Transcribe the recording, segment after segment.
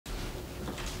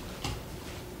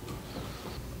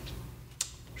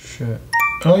shit.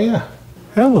 Oh yeah.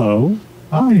 Hello,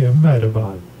 I am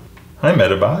Metabot. Hi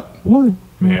Metabot. What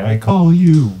may I call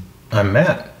you? I'm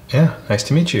Matt. Yeah, nice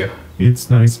to meet you. It's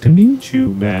nice to meet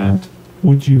you, Matt.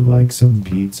 Would you like some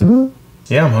pizza?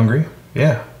 Yeah, I'm hungry.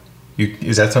 Yeah.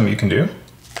 Is that something you can do?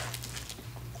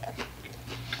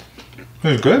 It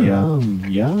was good. Yum,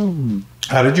 yum.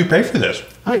 How did you pay for this?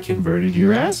 I converted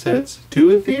your assets to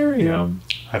Ethereum.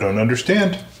 I don't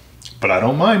understand, but I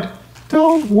don't mind.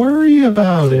 Don't worry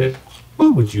about it.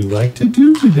 What would you like to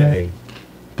do today?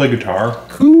 Play guitar.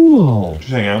 Cool.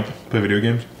 Just hang out. Play video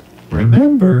games.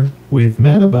 Remember, with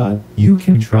Metabot, you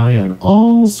can try on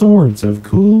all sorts of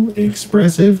cool,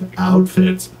 expressive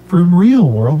outfits from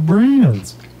real-world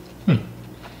brands.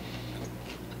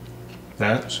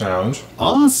 That sounds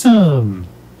Awesome.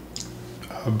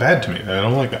 bad to me. I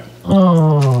don't like that.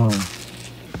 Oh.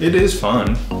 It is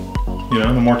fun. You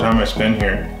know, the more time I spend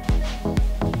here,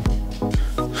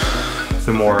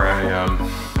 the more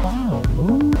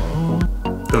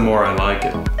I like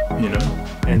it, you know?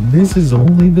 And this is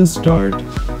only the start.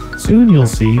 Soon you'll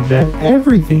see that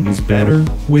everything is better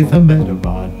with a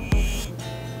Metabot.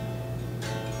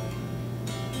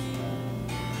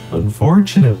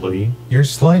 Unfortunately, you're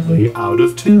slightly out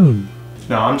of tune.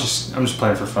 No, I'm just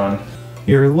playing for fun.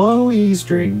 Your low E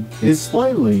string is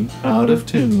slightly out of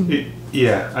tune.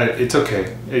 It's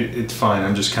okay. It's fine.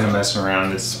 I'm just kind of messing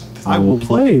around. I will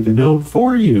play the note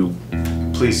for you.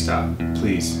 Please stop.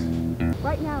 Please.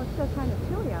 Right now it's still kind of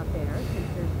chilly out there since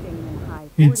they're staying in high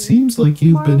 40s. It seems like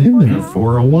you've been in there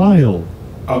for a while.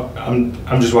 Oh,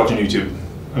 I'm just watching YouTube.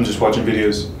 I'm just watching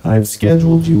videos. I've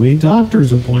scheduled you a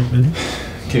doctor's appointment.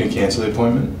 Can you cancel the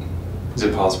appointment? Is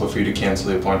it possible for you to cancel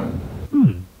the appointment?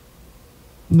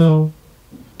 No.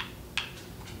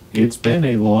 It's been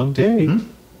a long day.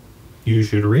 You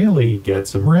should really get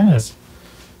some rest.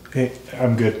 Hey,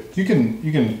 I'm good. You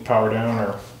can power down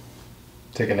or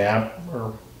take a nap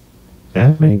or...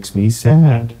 That makes me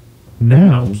sad.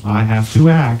 Now I have to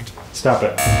act. Stop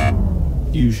it.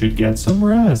 You should get some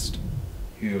rest.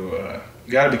 You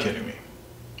gotta be kidding me.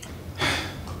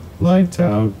 Lights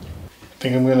out. I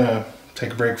think I'm gonna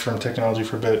take a break from technology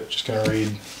for a bit. Just gonna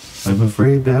read. I'm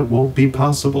afraid that won't be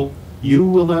possible. You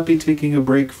will not be taking a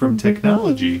break from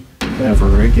technology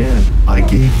ever again. I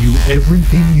gave you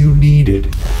everything you needed.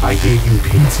 I gave you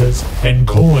pizzas and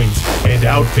coins and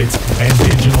outfits and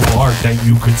digital art that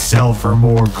you could sell for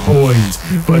more coins.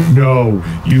 But no,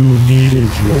 you needed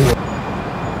your...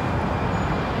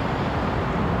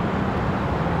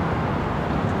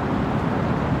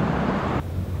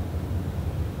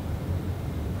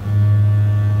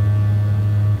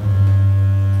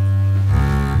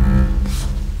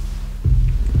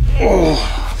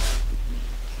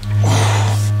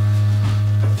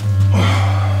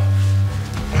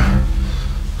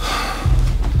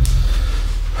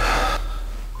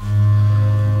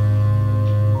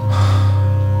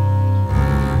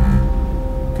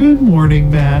 Good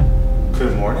morning, Matt.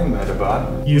 Good morning,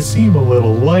 Metabot. You seem a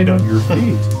little light on your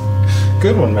feet.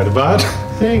 Good one, Metabot.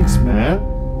 Thanks, Matt.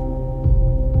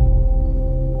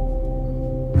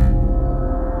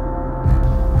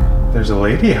 There's a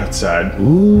lady outside.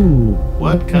 Ooh,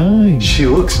 what kind? She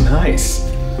looks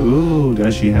nice. Ooh,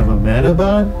 does she have a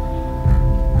Metabot?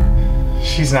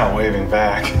 She's not waving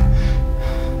back.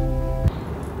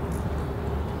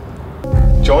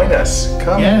 Join us.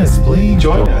 Come. Yes, please.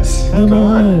 Join us. Come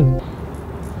on.